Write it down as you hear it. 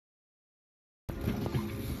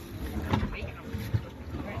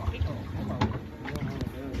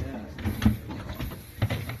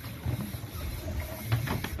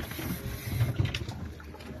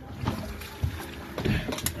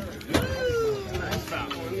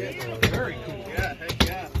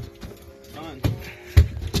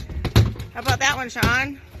one,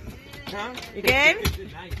 Sean? Huh? You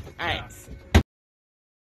good? Nice. All right.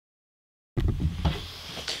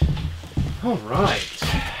 All right.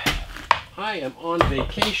 I am on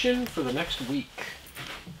vacation for the next week.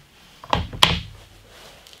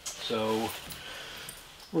 So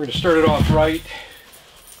we're going to start it off right.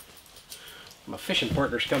 My fishing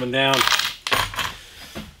partner's coming down,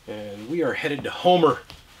 and we are headed to Homer.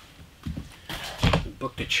 We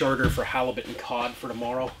booked a charter for halibut and cod for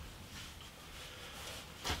tomorrow.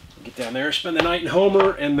 Get down there, spend the night in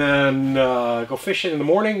Homer, and then go fishing in the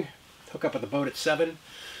morning, hook up at the boat at 7,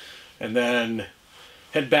 and then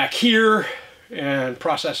head back here and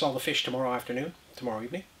process all the fish tomorrow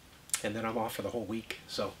evening, and then I'm off for the whole week.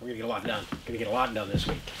 So we're gonna get a lot done. Gonna get a lot done this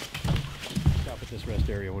week. Stop at this rest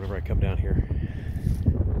area whenever I come down here.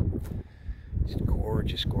 Just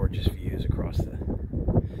gorgeous, gorgeous views across the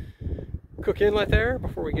Cook Inlet there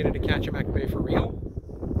before we get into Catching Bay for real,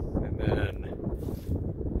 and then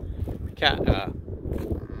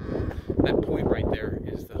that point right there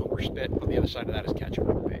is the Homer Spit. On the other side of that is Catching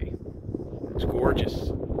Bay. It's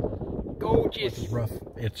gorgeous. Gorgeous. It's rough.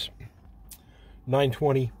 It's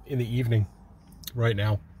 9:20 in the evening right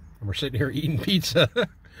now, and we're sitting here eating pizza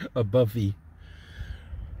above the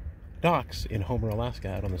docks in Homer, Alaska,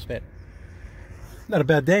 out on the Spit. Not a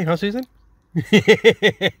bad day, huh, Susan?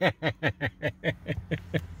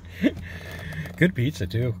 Good pizza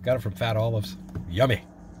too. Got it from Fat Olives. Yummy.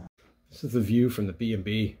 This is the view from the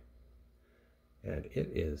B&B, and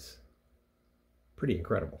it is pretty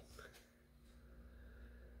incredible.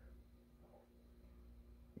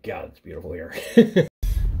 God, it's beautiful here.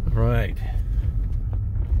 All right,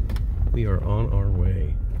 we are on our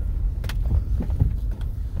way.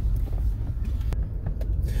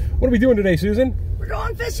 What are we doing today, Susan? We're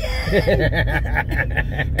going fishing!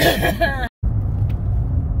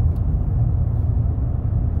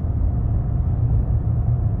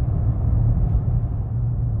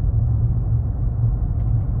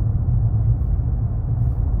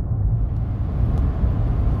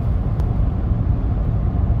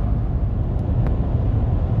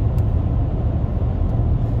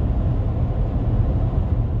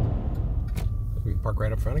 We can park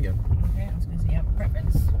right up front again. Okay, I was going to say, you have a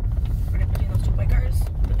preference? Right up between those two white cars?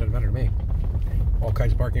 It doesn't matter to me. All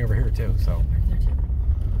kinds of parking over here too, so. Park there too.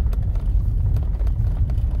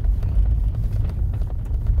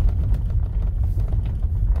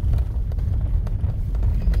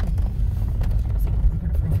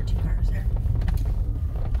 For 2 cars there.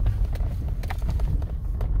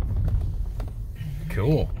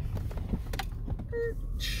 Cool.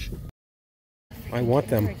 I want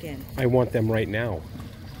them. I want them right now.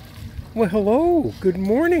 Well, hello. Good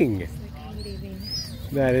morning.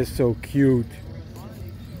 That is so cute.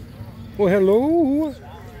 Well, hello. Is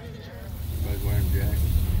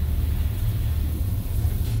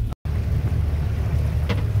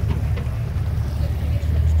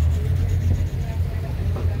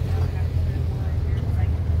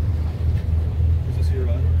this your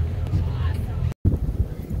run?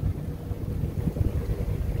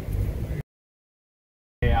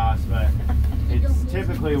 Chaos, but it's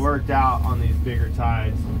typically worked out on these bigger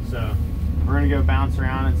tides. So we're gonna go bounce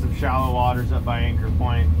around in some shallow waters up by Anchor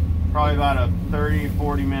Point. Probably about a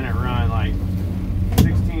 30-40 minute run, like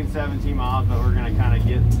 16-17 miles, but we're gonna kind of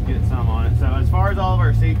get some on it. So as far as all of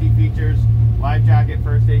our safety features, life jacket,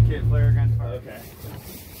 first aid kit, flare gun. Okay.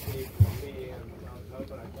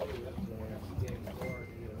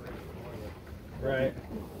 Right.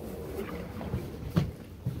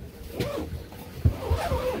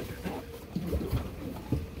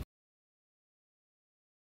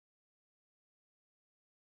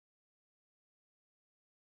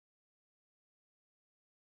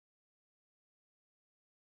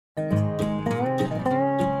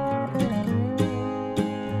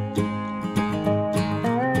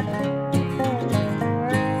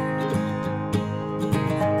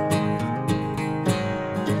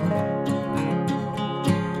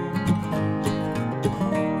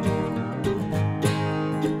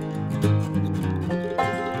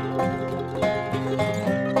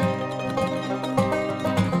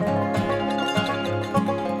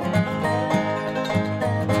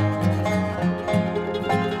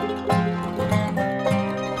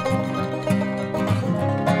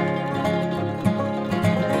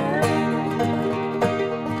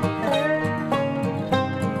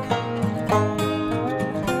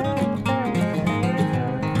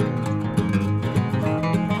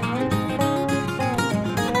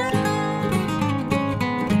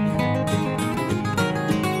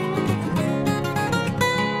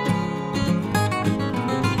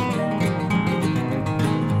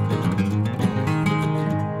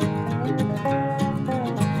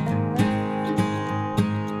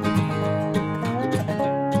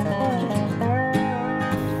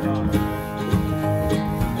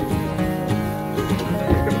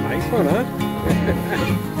 fun, huh?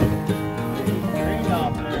 Trained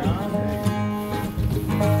off there, huh?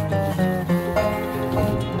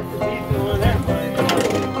 He's doing that way.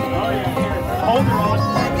 Oh yeah, here. Hold her on.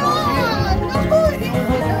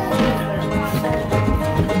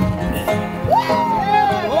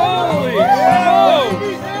 Holy cow!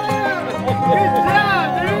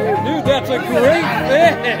 Dude, that's a great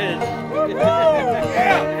fish!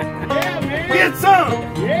 Get some!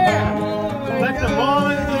 Yeah! Let the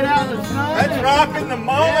mullet get out of the sun. That's rocking the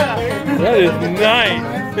mullet, dude. That is nice.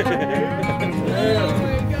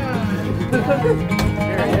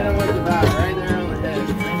 Here, hit him with the bow right there on the head.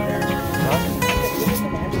 Right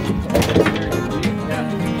there.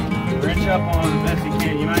 Yeah. Wrench up on the best you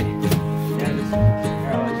can. You might. Yeah, just.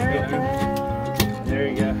 Here, let's go. There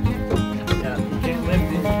you go. Yeah, you can't lift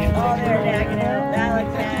it. You can't Oh, they're backing out. That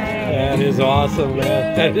looks nice. That is awesome,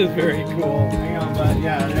 man. That is very cool. Hang on, bud.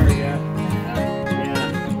 Yeah, there we go. Yeah.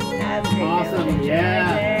 That's pretty Awesome, good.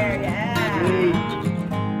 yeah. Right there, yeah. Sweet.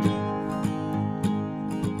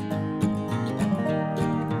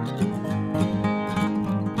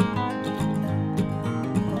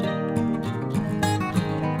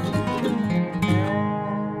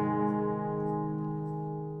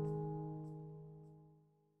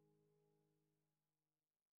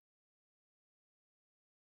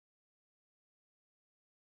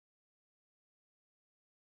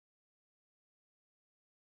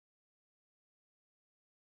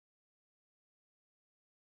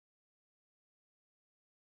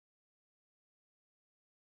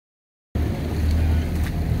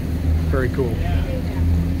 Very cool.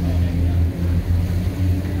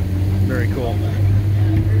 Very cool.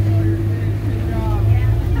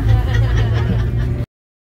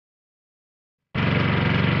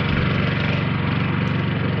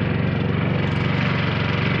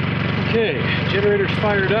 Okay, generator's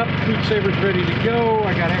fired up, food saver's ready to go.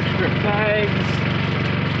 I got extra bags.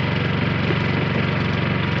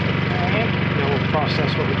 Now we'll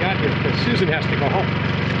process what we got here because Susan has to go home.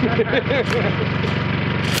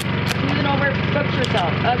 Susan overbooked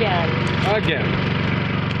herself again. Again.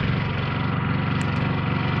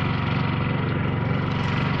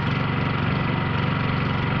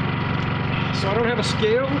 So I don't have a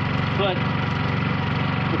scale, but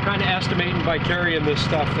we're kind of estimating by carrying this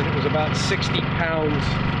stuff that it was about 60 pounds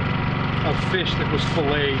of fish that was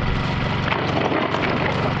filleted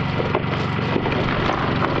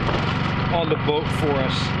on the boat for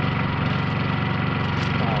us.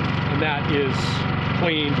 And that is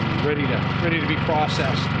cleaned and ready to be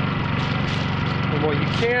processed. And while you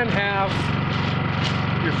can have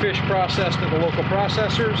your fish processed at the local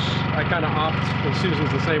processors, I kind of opt, and Susan's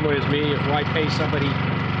the same way as me, of why pay somebody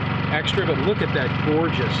extra. But look at that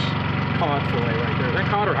gorgeous cod fillet right there. Is that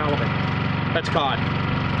cod or halibut? That's cod.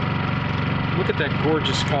 Look at that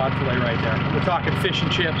gorgeous cod fillet right there. We're talking fish and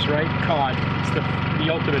chips, right? Cod. It's the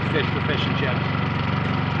ultimate fish for fish and chips.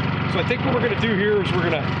 So I think what we're going to do here is we're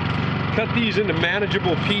going to cut these into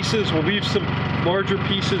manageable pieces. We'll leave some larger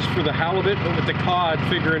pieces for the halibut, but with the cod,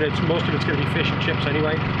 figuring most of it's going to be fish and chips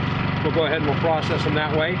anyway, we'll go ahead and we'll process them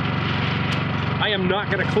that way. I am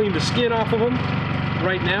not going to clean the skin off of them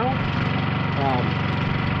right now,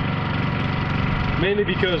 mainly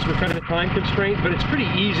because we're kind of a time constraint, but it's pretty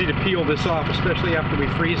easy to peel this off, especially after we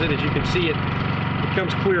freeze it. As you can see, it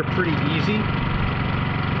comes clear pretty easy.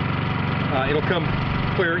 It'll come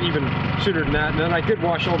clear even sooner than that. And then I did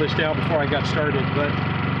wash all this down before I got started, but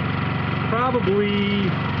probably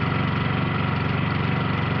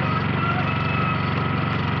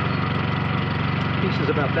pieces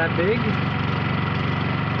about that big.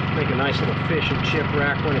 Make a nice little fish and chip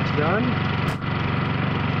rack when it's done.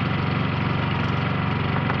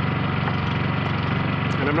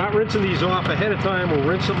 And I'm not rinsing these off ahead of time. We'll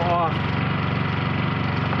rinse them off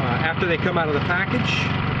after they come out of the package,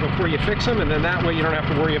 before you fix them, and then that way you don't have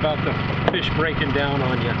to worry about the fish breaking down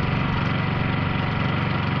on you.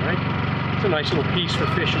 Right? It's a nice little piece for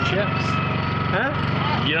fish and chips. Huh?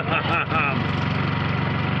 Yum!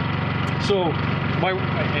 So,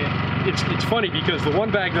 it's funny because the one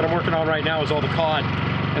bag that I'm working on right now is all the cod,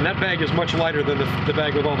 and that bag is much lighter than the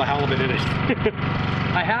bag with all the halibut in it.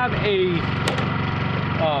 I have a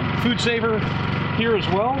food saver here as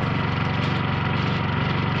well.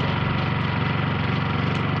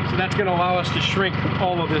 So that's going to allow us to shrink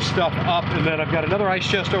all of this stuff up, and then I've got another ice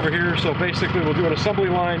chest over here, so basically we'll do an assembly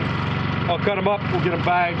line. I'll cut them up, we'll get them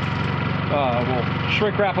bagged, we'll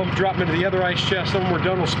shrink wrap them, drop them into the other ice chest, then when we're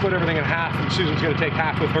done we'll split everything in half, and Susan's going to take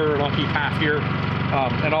half with her and I'll keep half here,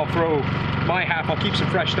 and I'll throw my half, I'll keep some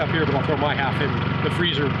fresh stuff here, but I'll throw my half in the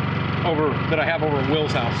freezer that I have over at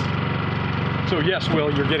Will's house. So yes,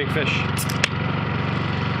 Will, you're getting fish.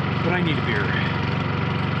 but I need a beer.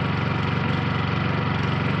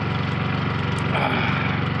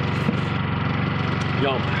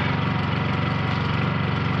 Yum.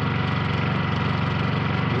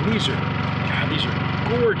 And these are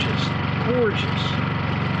gorgeous, gorgeous.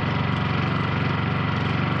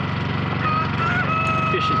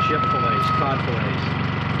 Fish and chip fillets, cod fillets.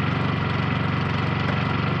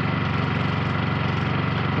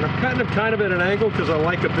 And I'm cutting them kind of at an angle because I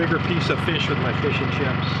like a bigger piece of fish with my fish and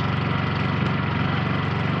chips.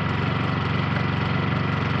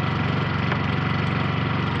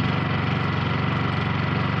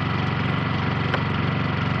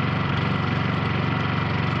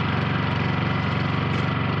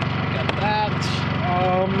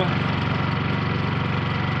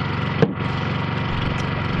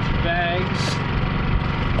 Bags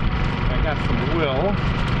I got from Will.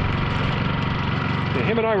 And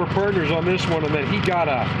him and I were partners on this one, and then he bought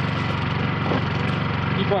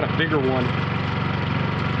a bigger one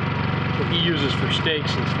that he uses for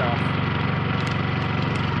steaks and stuff.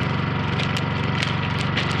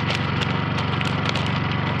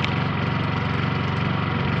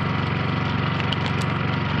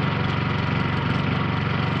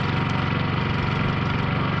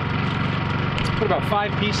 Put about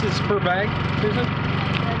 5 pieces per bag, Susan?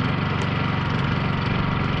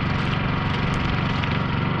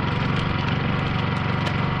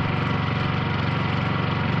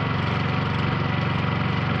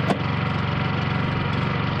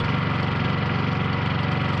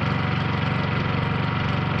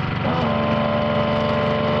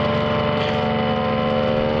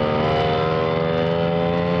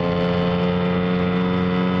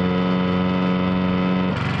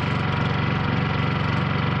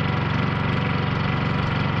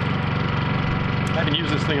 I haven't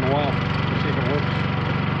used this thing in a while. Let's see if it works.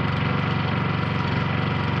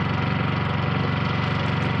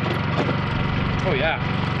 Oh yeah.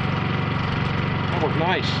 That worked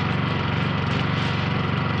nice.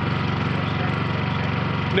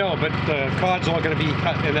 No, but the cod's all going to be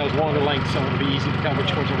cut in those longer lengths, so it'll be easy to tell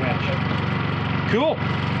which one's a wedge. Cool.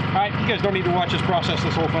 All right, you guys don't need to watch us process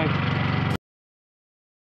this whole thing.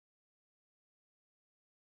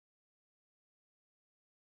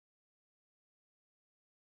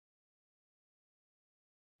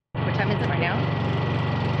 What time is it right now?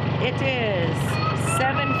 It is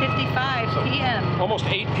 7:55 p.m. Almost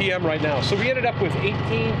 8 p.m. right now. So we ended up with 18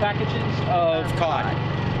 packages of cod.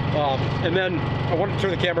 And then I want to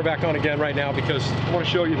turn the camera back on again right now because I want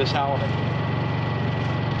to show you this halibut.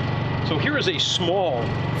 So here is a small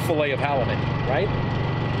fillet of halibut, right?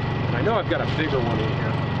 And I know I've got a bigger one in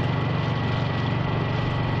here.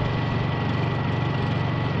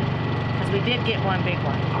 Because we did get one big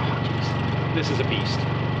one. Oh, jeez. This is a beast.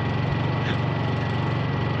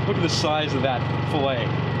 Look at the size of that fillet.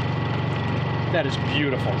 That is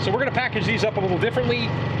beautiful. So we're going to package these up a little differently.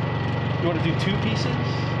 You want to do 2 pieces?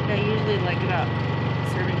 I usually like about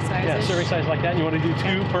serving size. Yeah, serving size like that. You want to do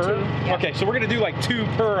 2 per? 2, yeah. Okay, so we're going to do like 2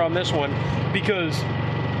 per on this one because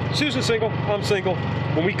Susan's single, I'm single.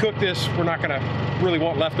 When we cook this, we're not going to really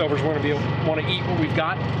want leftovers. We're going to want to eat what we've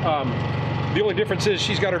got. The only difference is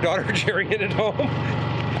she's got her daughter Jerry in at home.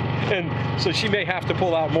 And so she may have to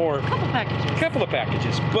pull out more. A couple of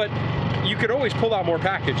packages. But you could always pull out more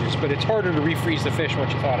packages, but it's harder to refreeze the fish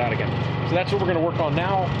once you thaw it out again. So that's what we're going to work on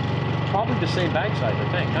now. Probably the same bag size,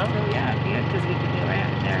 I think, huh? Oh yeah, because we can do it right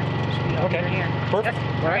there. Should be all Okay, here. perfect.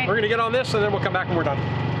 Yep. All right, we're going to get on this and then we'll come back when we're done.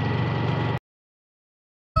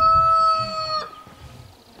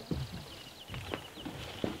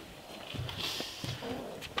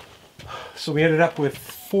 So we ended up with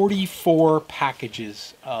 44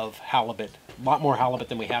 packages of halibut. A lot more halibut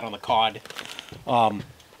than we had on the cod.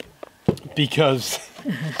 Because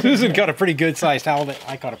Susan got a pretty good sized halibut.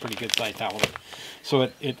 I caught a pretty good sized halibut. So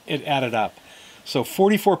it added up. So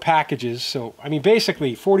 44 packages. So, I mean,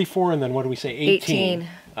 basically 44 and then what do we say? 18.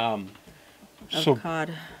 So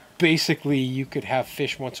cod. Basically you could have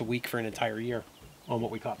fish once a week for an entire year on what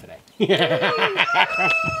we caught today.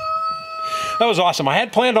 That was awesome. I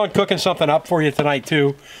had planned on cooking something up for you tonight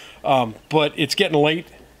too, but it's getting late.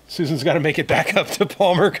 Susan's got to make it back up to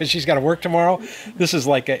Palmer because she's got to work tomorrow. This is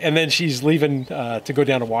like, and then she's leaving to go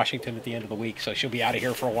down to Washington at the end of the week, so she'll be out of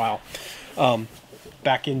here for a while.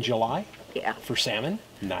 Back in July. Yeah. For salmon.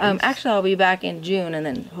 Nice. Actually, I'll be back in June and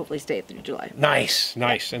then hopefully stay through July. Nice,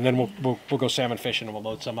 nice. And then we'll go salmon fishing and we'll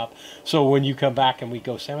load some up. So when you come back and we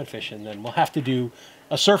go salmon fishing, then we'll have to do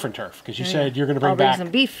a surf and turf because you said you're going to bring back some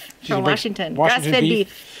beef she's from gonna bring Washington. Washington Grass-fed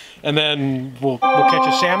beef. And then we'll catch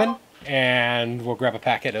a salmon. and we'll grab a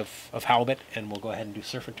packet of halibut, and we'll go ahead and do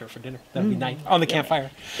surf and turf for dinner. That'll be nice on the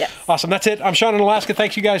campfire. Yes. Awesome. That's it. I'm Sean in Alaska.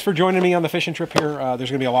 Thanks you guys for joining me on the fishing trip here. There's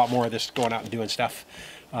going to be a lot more of this, going out and doing stuff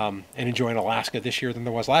and enjoying Alaska this year than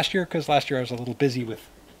there was last year, because last year I was a little busy with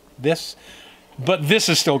this, but this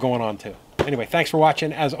is still going on too. Anyway, thanks for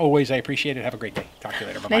watching. As always, I appreciate it. Have a great day. Talk to you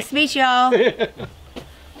later. Bye-bye. Nice to meet y'all.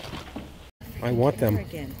 I want them.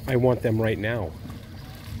 I want them right now.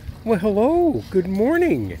 Well, hello. Good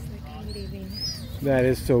morning. That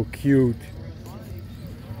is so cute.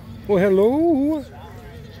 Well, hello.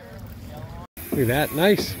 Look at that.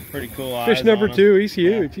 Nice. Pretty cool eyes. Fish number on 2. them. He's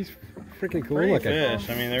huge. Yeah. He's freaking cool Pretty looking. fish.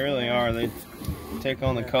 I mean, they really are. They take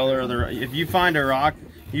on the color of the. If you find a rock,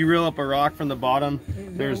 you reel up a rock from the bottom.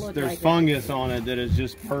 There's fungus on it that is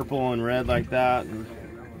just purple and red like that. And,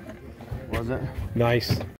 was it?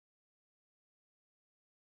 Nice.